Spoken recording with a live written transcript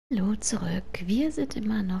Hallo zurück. Wir sind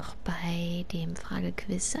immer noch bei dem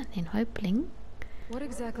Fragequiz an den Häuptling. What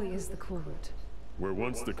exactly is the cool route? Where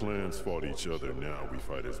once the clans fought each other, now we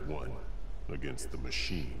fight as one, against the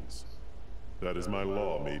machines. That is my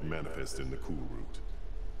law made manifest in the cool route.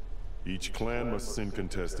 Each clan must send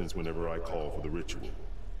contestants whenever I call for the ritual.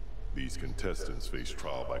 These contestants face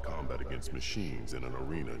trial by combat against machines in an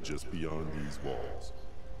arena just beyond these walls.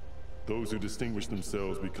 Those who distinguish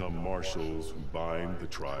themselves become marshals who bind the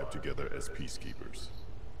tribe together as peacekeepers.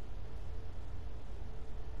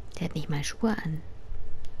 Der hat nicht mal Schuhe an.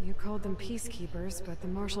 You called them peacekeepers, but the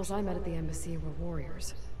marshals I met at the embassy were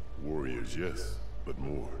warriors. Warriors, yes, but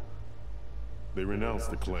more. They renounce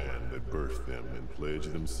the clan that birthed them and pledge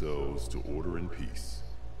themselves to order and peace.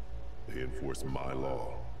 They enforce my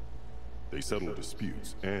law. They settle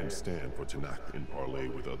disputes and stand for Tanakh in parley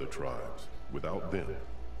with other tribes. Without them,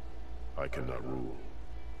 I cannot rule,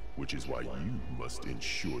 which is why you must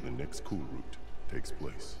ensure the next cool route takes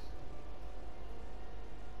place.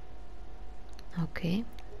 Okay.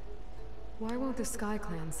 Why won't the Sky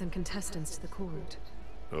Clan send contestants to the cool route?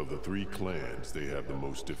 Of the three clans, they have the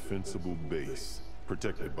most defensible base,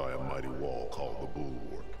 protected by a mighty wall called the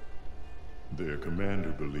Bulwark. Their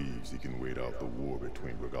commander believes he can wait out the war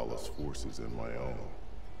between Regala's forces and my own,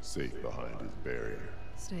 safe behind his barrier.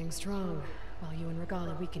 Staying strong, while you and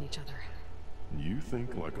Regala weaken each other. You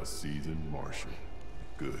think like a seasoned marshal.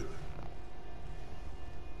 Good.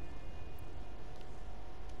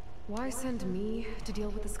 Why send me to deal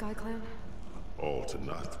with the Sky Clan? All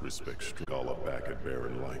Tanath respects Regala back at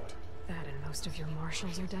Barren Light. That and most of your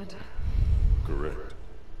marshals are dead. Correct.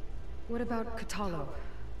 What about Katalo?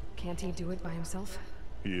 Can't he do it by himself?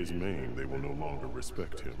 He is maimed, they will no longer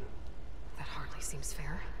respect him. That hardly seems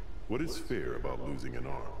fair. What is fair about losing an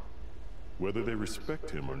arm? Whether they respect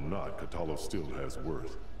him or not, Katalo still has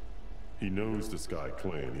worth. He knows the Sky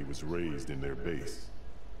Clan, he was raised in their base.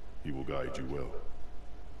 He will guide you well.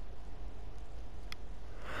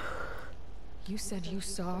 You said you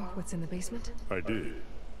saw what's in the basement? I did,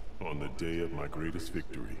 on the day of my greatest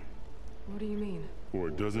victory. What do you mean? For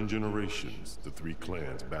a dozen generations, the three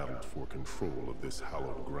clans battled for control of this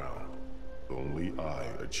hallowed ground. Only I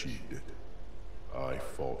achieved it. I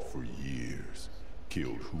fought for years,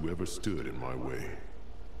 killed whoever stood in my way.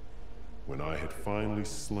 When I had finally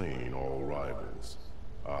slain all rivals,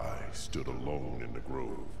 I stood alone in the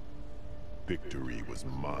grove. Victory was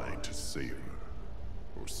mine to savor,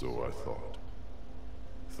 or so I thought.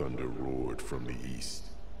 Thunder roared from the east,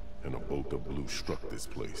 and a bolt of blue struck this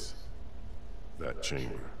place. That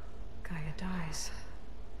chamber. Gaia dies,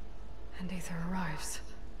 and Aether arrives.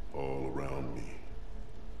 All around me,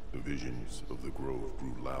 the visions of the grove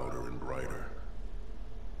grew louder and brighter.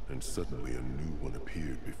 And suddenly a new one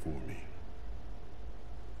appeared before me.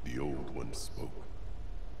 The old one spoke,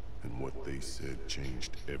 and what they said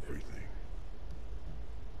changed everything.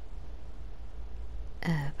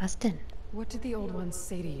 Was denn? What did the old ones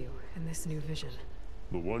say to you in this new vision?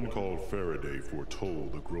 The one called Faraday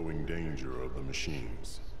foretold the growing danger of the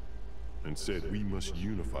machines, and said we must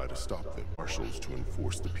unify to stop them, marshals to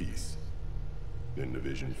enforce the peace. Then the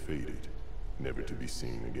vision faded, never to be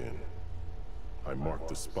seen again. I marked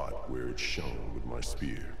the spot where it shone with my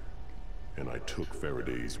spear, and I took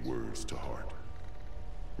Faraday's words to heart.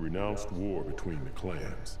 Renounced war between the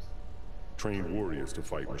clans, trained warriors to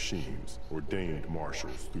fight machines, ordained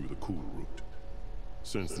marshals through the cool route.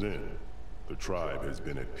 Since then, the tribe has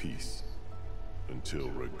been at peace, until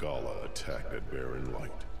Regala attacked at Barren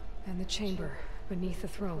Light. And the chamber, beneath the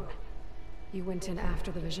throne. You went in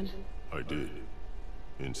after the vision? I did.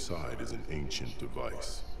 Inside is an ancient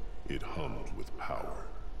device. It hummed with power.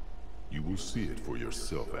 You will see it for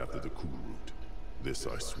yourself after the cool route. This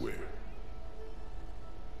I swear.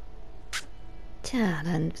 Tja,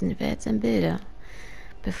 dann sind wir jetzt im Bilde.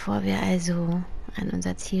 Bevor wir also an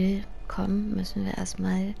unser Ziel kommen, müssen wir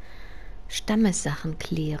erstmal Stammessachen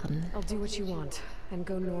klären. I'll do what you want, and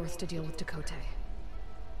go north to deal with Dakota.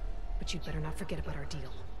 But you'd better not forget about our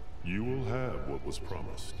deal. You will have what was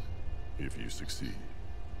promised, if you succeed.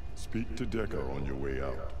 Speak to Dekka on your way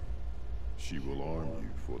out. She will arm you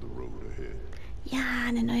for the road ahead. Ja,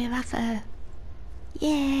 eine neue Waffe.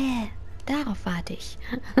 Yeah, darauf warte ich.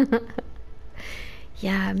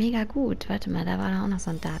 Ja, mega gut. Warte mal, da war doch auch noch so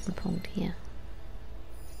ein Datenpunkt hier.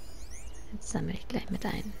 Jetzt sammle ich gleich mit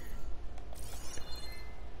ein.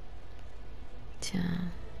 Tja.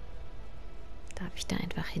 Darf ich da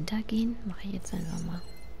einfach hintergehen? Mache ich jetzt einfach mal.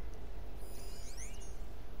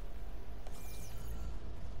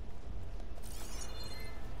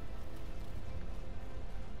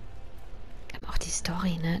 Auch die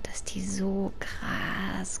Story ne? Dass die so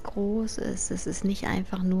krass groß ist. Es ist nicht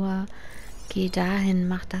einfach nur, geh dahin,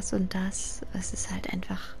 mach das und das. Es ist halt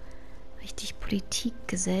einfach richtig Politik,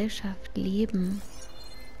 Gesellschaft, Leben.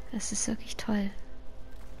 Das ist wirklich toll.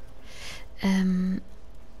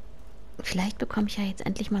 Vielleicht bekomme ich ja jetzt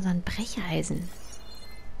endlich mal so ein Brecheisen.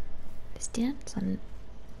 Wisst ihr?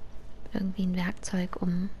 Irgendwie ein Werkzeug,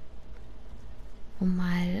 um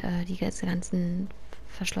mal die ganzen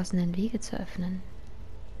verschlossenen Wege zu öffnen.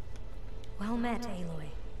 Well met,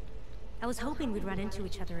 Aloy. I was hoping we'd run into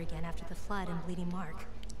each other again after the flood in Bleeding Mark.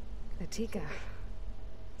 Atika.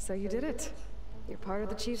 So you did it. You're part of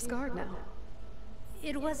the Chief's Guard now.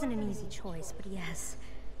 It wasn't an easy choice, but yes.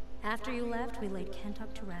 After you left, we laid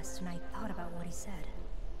Kentuck to rest, and I thought about what he said.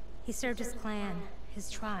 He served his clan,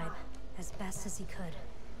 his tribe, as best as he could.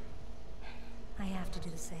 I have to do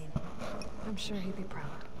the same. I'm sure he'd be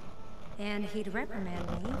proud. And he'd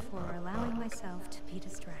reprimand me for allowing myself to be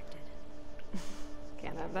distracted.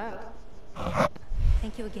 Can't have that.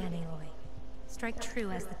 Thank you again, Aloy. Strike true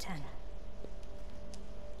as the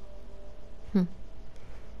 10.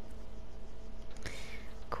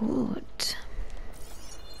 Gut.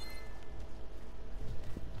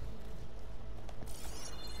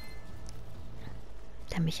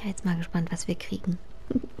 Da bin ich ja jetzt mal gespannt, was wir kriegen.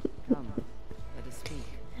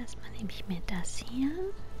 Erstmal nehme ich mir das hier.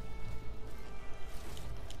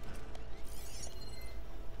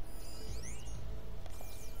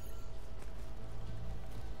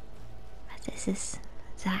 Was ist es?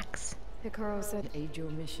 Sag's. Hikaru said, Aid your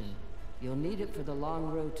mission. You'll need it for the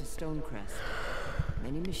long road to Stonecrest.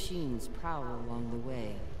 Many machines prowl along the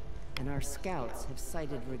way, and our scouts have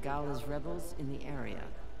sighted Regala's rebels in the area.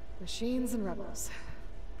 machines and rebels.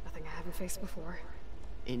 Nothing I haven't faced before.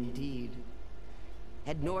 Indeed.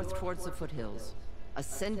 Head north towards the foothills.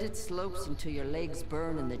 Ascend its slopes until your legs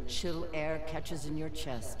burn and the chill air catches in your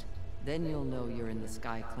chest. Then you'll know you're in the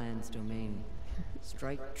Sky Clan's domain.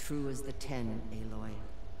 Strike true as the 10, Aloy.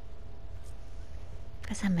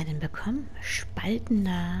 Was haben wir denn bekommen?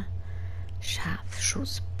 Spaltender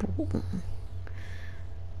Scharfschussbogen.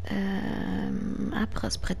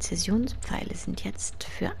 Abriss-Präzisionspfeile sind jetzt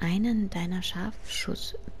für einen deiner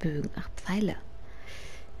Scharfschussbögen. Ach, Pfeile.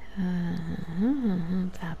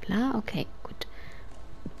 Bla bla. Okay, gut.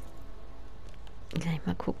 Gleich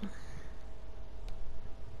mal gucken.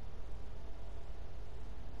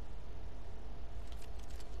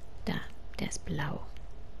 Da, der ist blau.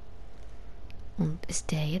 Und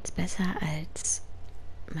ist der jetzt besser als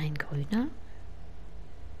mein grüner?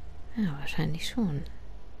 Ja, wahrscheinlich schon.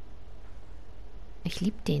 Ich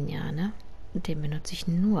liebe den ja, ne? Und den benutze ich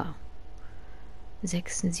nur.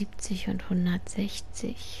 76 und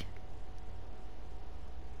 160.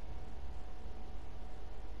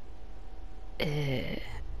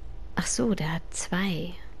 Ach so, der hat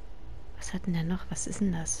 2. Was hat denn der noch? Was ist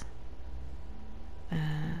denn das?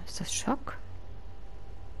 Ist das Schock?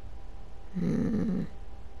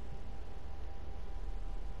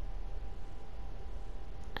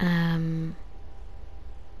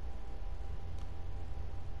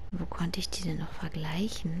 Wo konnte ich die denn noch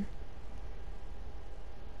vergleichen?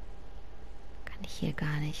 Kann ich hier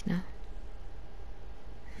gar nicht, ne?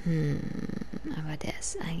 Aber der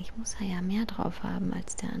ist eigentlich, muss er ja mehr drauf haben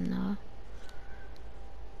als der andere.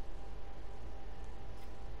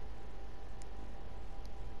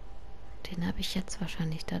 Den habe ich jetzt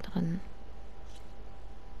wahrscheinlich da drin.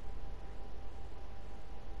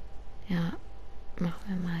 Ja, machen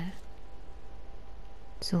wir mal.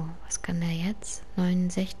 So, was kann der jetzt?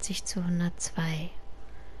 69 zu 102.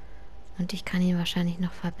 Und ich kann ihn wahrscheinlich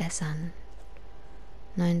noch verbessern.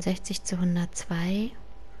 69 zu 102.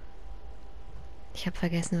 Ich habe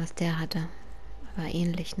vergessen, was der hatte. Aber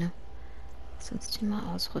ähnlich, ne? Lass uns den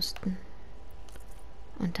mal ausrüsten.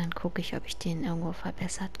 Und dann gucke ich, ob ich den irgendwo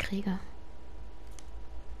verbessert kriege.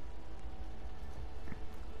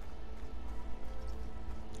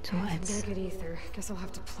 So als... Get ether. Guess I'll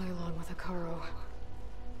have to play along with Hikaru.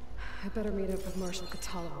 I better meet up with Marshal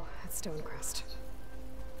Catallo at Stonecrest.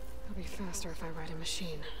 It'll be faster if I ride a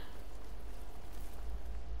machine.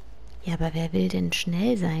 Ja, aber wer will denn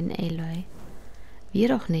schnell sein, Aloy? Wir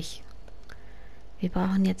doch nicht. Wir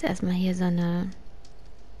brauchen jetzt erstmal hier so eine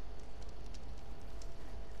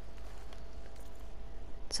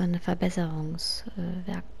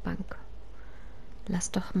Verbesserungswerkbank. Lass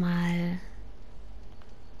doch mal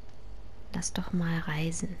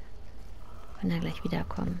reisen. Können ja gleich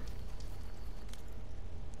wiederkommen.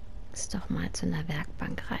 Lass doch mal zu einer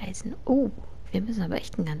Werkbank reisen. Oh, wir müssen aber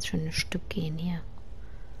echt ein ganz schönes Stück gehen hier.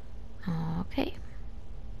 Okay.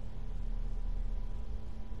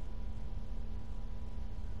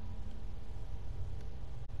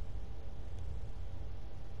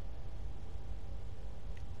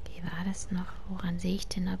 Wie war das noch? Woran sehe ich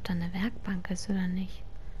denn, ob da eine Werkbank ist oder nicht?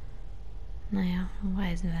 Naja, dann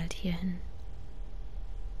reisen wir halt hier hin.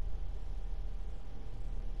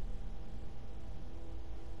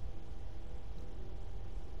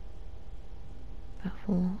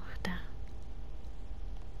 Wo? Ach, da.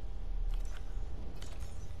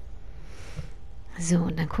 So,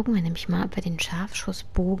 und dann gucken wir nämlich mal, ob wir den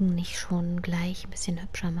Scharfschussbogen nicht schon gleich ein bisschen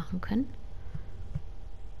hübscher machen können.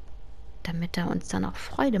 Damit er uns dann auch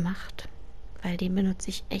Freude macht. Weil den benutze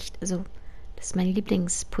ich echt, also das ist meine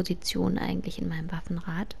Lieblingsposition eigentlich in meinem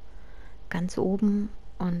Waffenrad. Ganz oben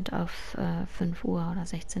und auf 5 Uhr oder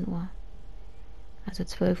 16 Uhr. Also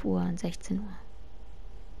 12 Uhr und 16 Uhr.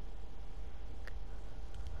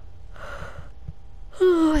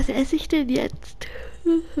 Oh, was esse ich denn jetzt?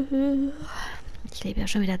 Ich lebe ja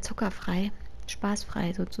schon wieder zuckerfrei.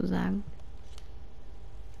 Spaßfrei sozusagen.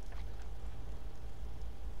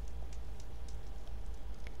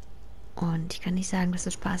 Und ich kann nicht sagen, dass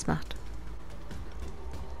es Spaß macht.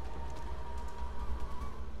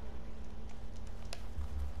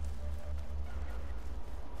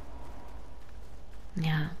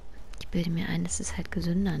 Ja, ich bilde mir ein, es ist halt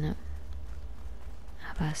gesünder, ne?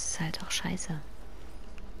 Aber es ist halt auch scheiße.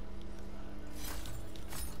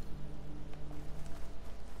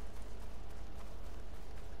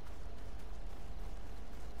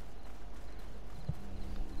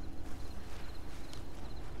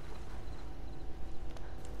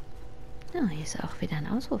 Ja, hier ist auch wieder ein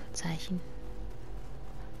Ausrufezeichen.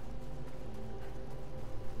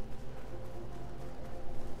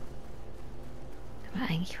 Aber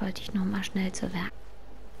eigentlich wollte ich nur mal schnell zur Werk.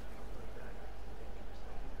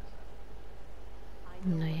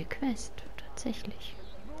 Neue Quest, tatsächlich.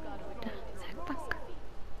 Da, Werkbank.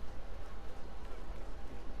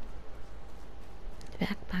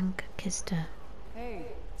 Werkbank, Kiste. Hey,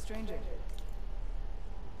 stranger.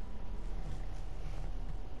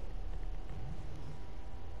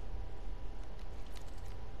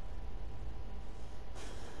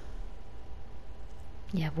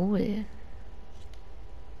 Jawohl.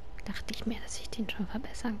 Dachte ich mir, dass ich den schon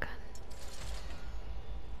verbessern kann.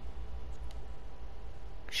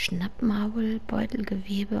 Schnappmaul,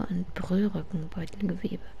 Beutelgewebe und Brührücken,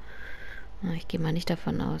 Beutelgewebe. Na, ich gehe mal nicht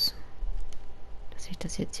davon aus, dass ich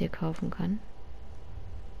das jetzt hier kaufen kann.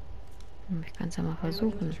 Ich kann es ja mal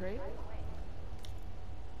versuchen.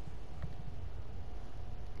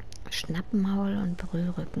 Schnappmaul und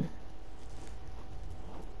Brührücken.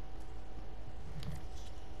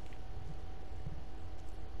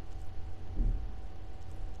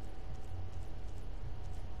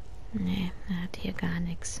 Nee, er hat hier gar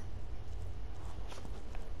nichts.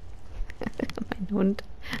 Mein Hund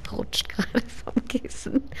rutscht gerade vom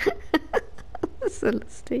Kissen. Das ist so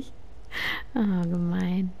lustig. Ah,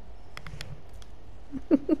 gemein.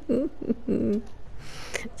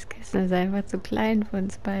 Das Kissen ist einfach zu klein für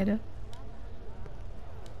uns beide.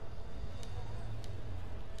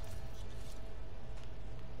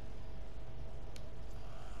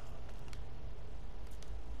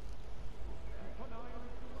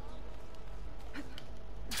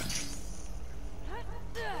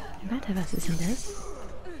 Warte, was ist denn das?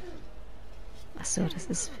 Ach so, das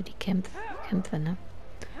ist für die Kämpfe, ne?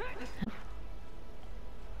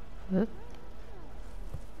 Ja.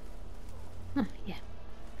 Ah, hier.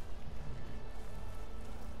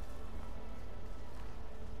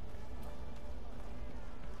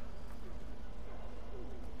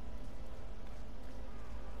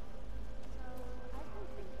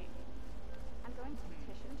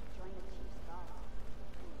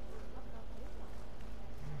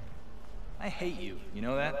 I hate you, you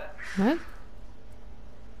know that? What?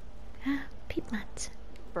 Ah, Piedmont.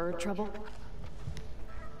 Bird trouble?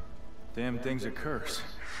 Damn thing's a curse.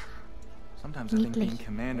 Sometimes I think being Niedlich.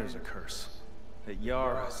 commander's a curse. That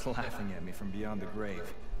Yara is laughing at me from beyond the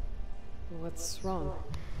grave. What's wrong?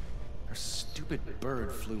 Her stupid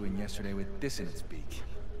bird flew in yesterday with this in its beak.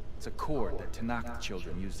 It's a cord that Tanakh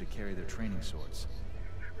children use to carry their training swords.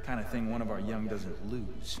 Kind of thing one of our young doesn't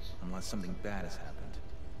lose, unless something bad has happened.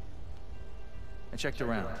 I checked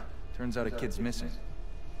around. Turns out a kid's missing.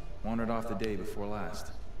 Wandered off the day before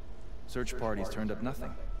last. Search parties turned up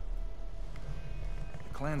nothing.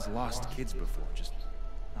 The clan's lost kids before, just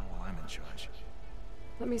not while I'm in charge.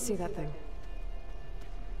 Let me see that thing.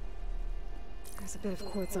 There's a bit of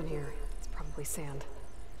quartz on here. It's probably sand.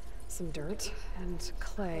 Some dirt and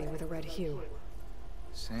clay with a red hue.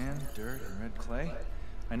 Sand, dirt, and red clay?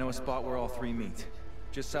 I know a spot where all three meet.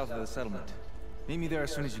 Just south of the settlement. Meet me there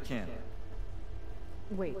as soon as you can.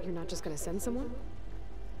 Wait, you're not just gonna send someone?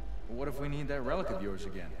 What if we need that relic of yours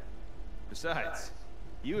again? Besides,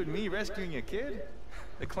 you and me rescuing a kid?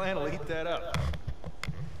 The clan will eat that up.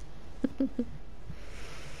 Right,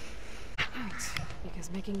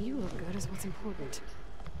 because making you look good is what's important.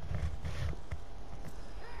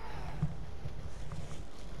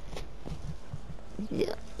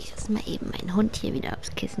 Ja, ich lasse mal eben meinen Hund hier wieder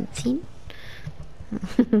aufs Kissen ziehen.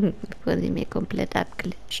 Bevor sie mir komplett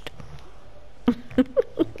abglitscht.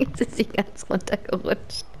 Jetzt ist sie ganz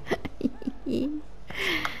runtergerutscht. Ich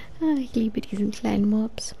liebe diesen kleinen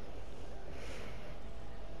Mops.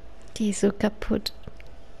 Die ist so kaputt.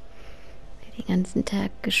 Den ganzen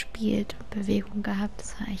Tag gespielt und Bewegung gehabt.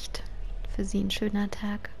 Das war echt für sie ein schöner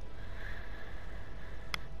Tag.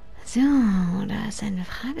 So, da ist ein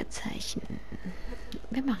Fragezeichen.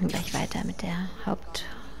 Wir machen gleich weiter mit der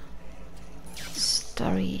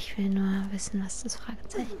Hauptstory. Ich will nur wissen, was das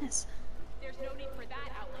Fragezeichen ist.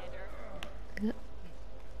 Ja.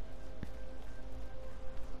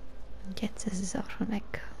 Und jetzt ist es auch schon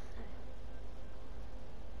weg.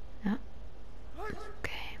 Ja.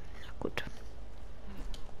 Okay, na gut.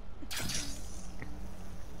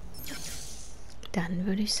 Dann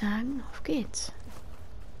würde ich sagen, auf geht's.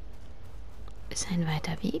 Ist ein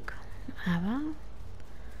weiter Weg, aber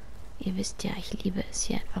ihr wisst ja, ich liebe es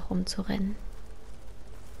hier einfach rumzurennen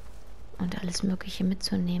und alles Mögliche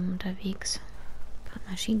mitzunehmen unterwegs. Ein paar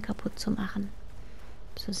Maschinen kaputt zu machen,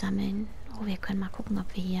 zu sammeln. Oh, wir können mal gucken,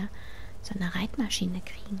 ob wir hier so eine Reitmaschine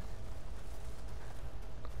kriegen.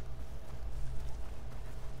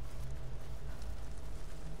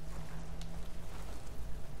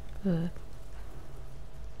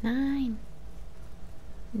 Nein.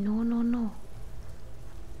 No, no, no.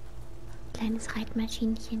 Kleines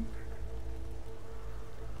Reitmaschinchen.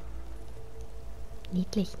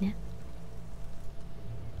 Niedlich, ne?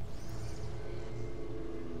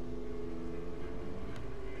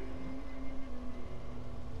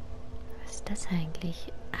 Was ist das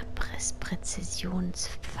eigentlich?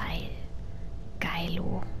 Abrisspräzisionspfeil.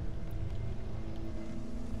 Geilo.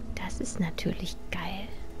 Das ist natürlich geil.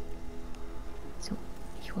 So,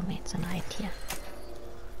 ich hole mir jetzt so ein Reittier.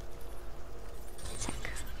 Zack.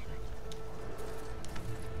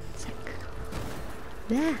 Zack.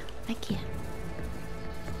 Ah, weg hier.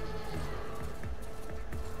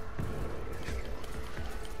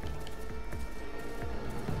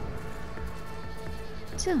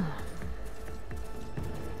 So.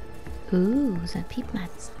 So ein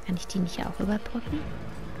Piepmatz. Kann ich die nicht auch überbrücken?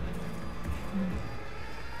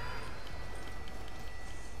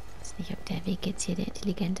 Ich weiß nicht, ob der Weg jetzt hier der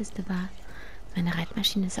intelligenteste war. Meine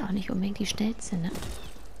Reitmaschine ist auch nicht unbedingt die schnellste, ne?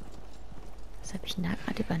 Was habe ich denn da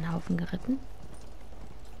gerade über den Haufen geritten?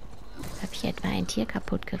 Habe ich etwa ein Tier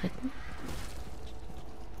kaputt geritten?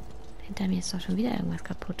 Hinter mir ist doch schon wieder irgendwas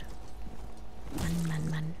kaputt. Mann, Mann,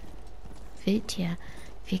 Mann. Wildtier.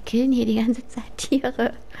 Wir killen hier die ganze Zeit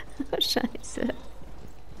Tiere. Oh, Scheiße.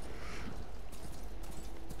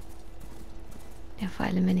 Ja, vor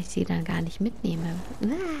allem, wenn ich sie dann gar nicht mitnehme.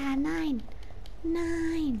 Ah, nein.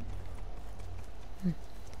 Nein.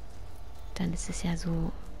 Dann ist es ja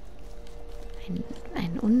so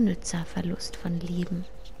ein unnützer Verlust von Leben.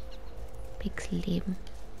 Pixelleben.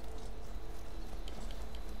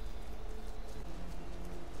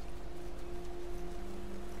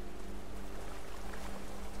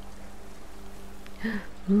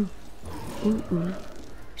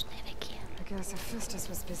 Schnell weg hier. I guess Hephaestus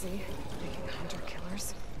was busy making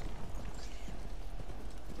hunter-killers.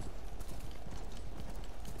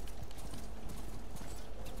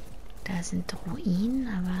 Da sind Ruinen,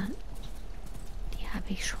 aber die habe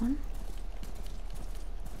ich schon.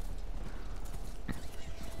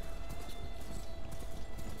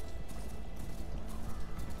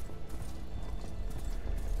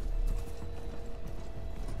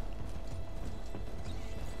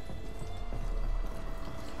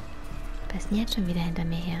 Was ist denn jetzt schon wieder hinter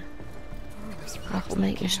mir her? Ich brauche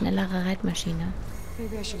unbedingt eine schnellere Reitmaschine.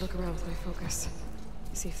 Maybe I should look around with my focus.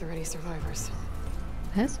 See if there are any survivors.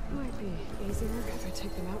 Was? Might be easier if I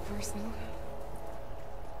take them out first, though.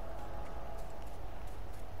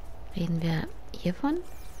 Reden wir hiervon?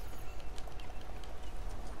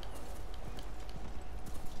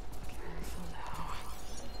 Careful now.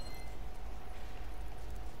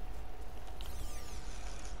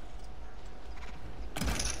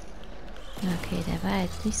 Okay, der war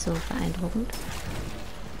jetzt nicht so beeindruckend.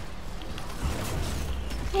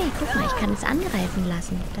 Hey, guck mal, ich kann es angreifen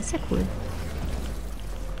lassen. Das ist ja cool.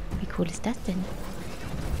 Wie cool ist das denn?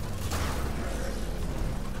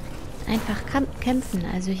 Einfach kämpfen,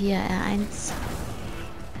 also hier R1,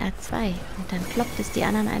 R2 und dann kloppt es die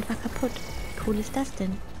anderen einfach kaputt. Wie cool ist das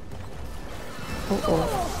denn? Oh oh,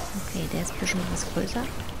 okay, der ist ein bisschen was größer.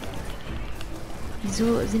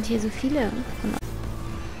 Wieso sind hier so viele von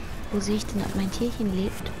Wo sehe ich denn, ob mein Tierchen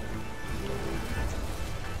lebt?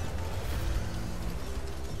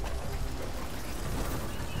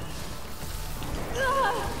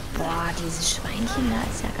 Boah, dieses Schweinchen da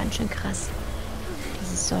ist ja ganz schön krass.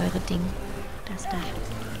 Dieses Säure-Ding. Das da.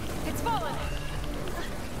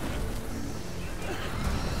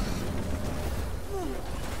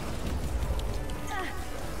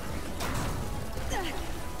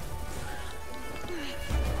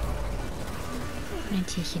 Mein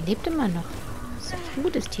Tierchen lebt immer noch. Das ist echt ein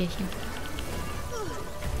gutes Tierchen.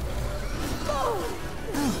 Oh,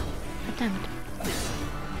 verdammt.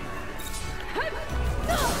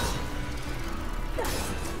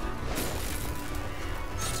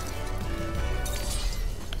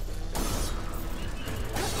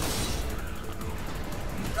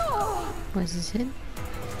 Wo ist es hin?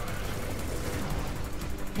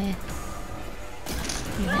 Ihr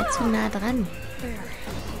seid zu nah dran.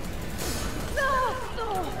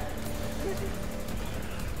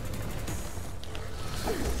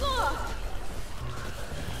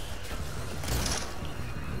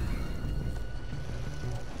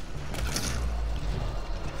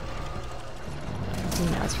 Die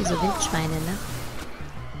sehen aus wie so Wildschweine, ne?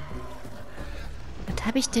 Was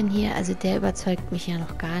habe ich denn hier? Also der überzeugt mich ja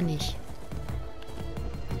noch gar nicht.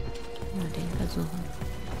 Mal den versuchen.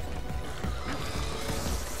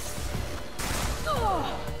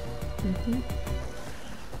 Mhm.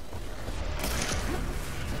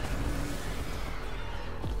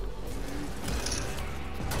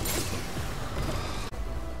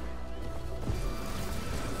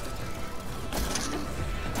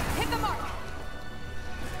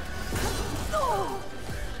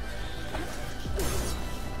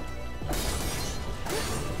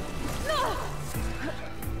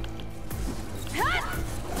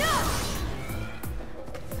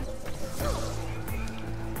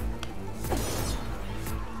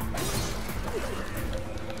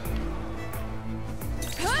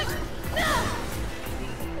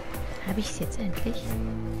 Habe ich es jetzt endlich?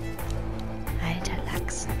 Alter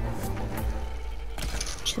Lachs.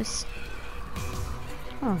 Tschüss.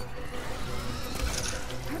 Oh.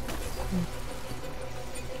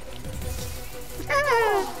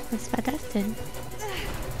 Ah, was war das denn?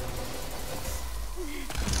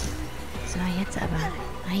 So, jetzt aber.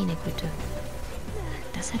 Meine Güte.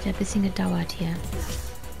 Das hat ja ein bisschen gedauert hier.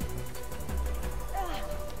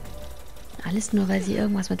 Alles nur, weil sie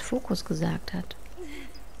irgendwas mit Fokus gesagt hat.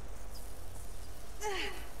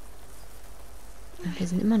 Wir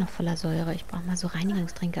sind immer noch voller Säure. Ich brauche mal so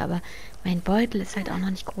Reinigungstränke, aber mein Beutel ist halt auch noch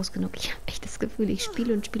nicht groß genug. Ich habe echt das Gefühl, ich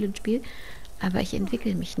spiele und spiele und spiele, aber ich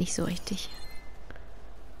entwickle mich nicht so richtig.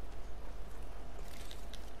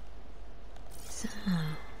 So.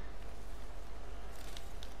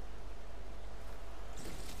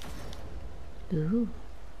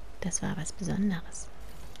 Das war was Besonderes.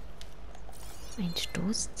 Ein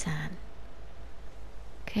Stoßzahn.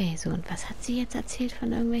 Okay, so, und was hat sie jetzt erzählt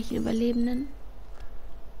von irgendwelchen Überlebenden?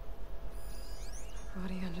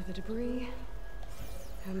 Body under the debris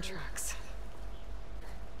and tracks.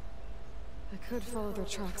 I could follow their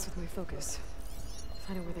tracks with my focus.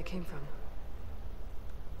 Find out where they came from.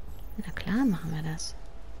 Na klar, machen wir das.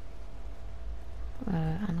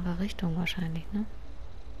 Andere Richtung wahrscheinlich, ne?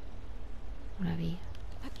 Oder wie?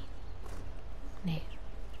 Nee.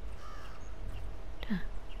 Da,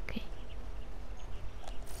 okay.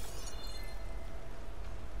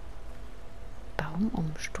 Baum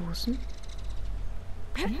umstoßen.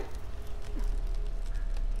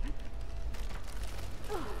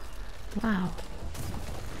 Wow.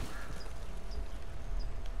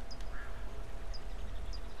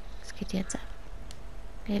 Was geht jetzt ab?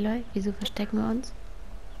 Aloy, wieso verstecken wir uns?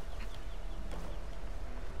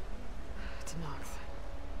 To Nox.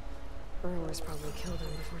 Burrowers probably killed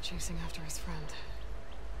him before chasing after his friend.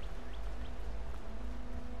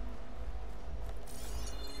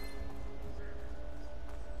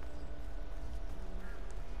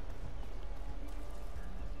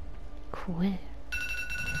 Cool.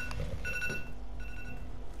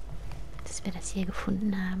 Dass wir das hier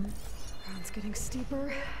gefunden haben. Ground's getting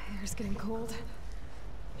steeper, air's getting cold.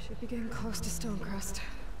 Should be getting close to Stonecrest.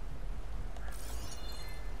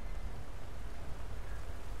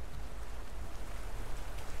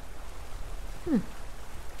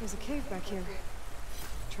 There's a cave back here.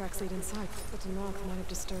 Tracks lead inside, but Denok might have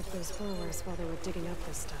disturbed those burrowers while they were digging up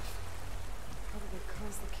this stuff. Probably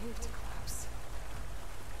caused the cave to collapse.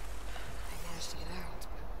 I managed to get out,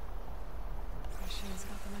 but Maschines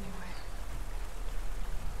got them anyway.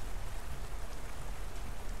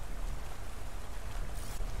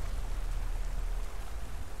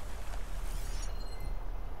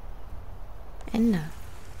 Ende.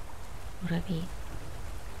 Oder wie?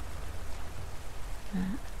 Na,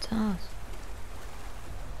 so aus.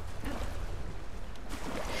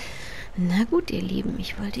 Na gut, ihr Lieben,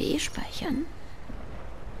 ich wollte eh speichern.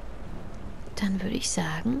 Dann würde ich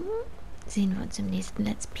sagen, sehen wir uns im nächsten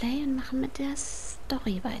Let's Play und machen mit der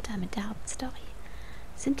Story weiter, mit der Hauptstory.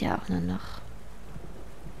 Sind ja auch nur noch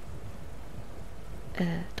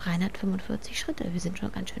 345 Schritte. Wir sind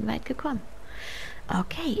schon ganz schön weit gekommen.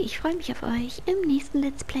 Okay, ich freue mich auf euch im nächsten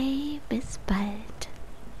Let's Play. Bis bald.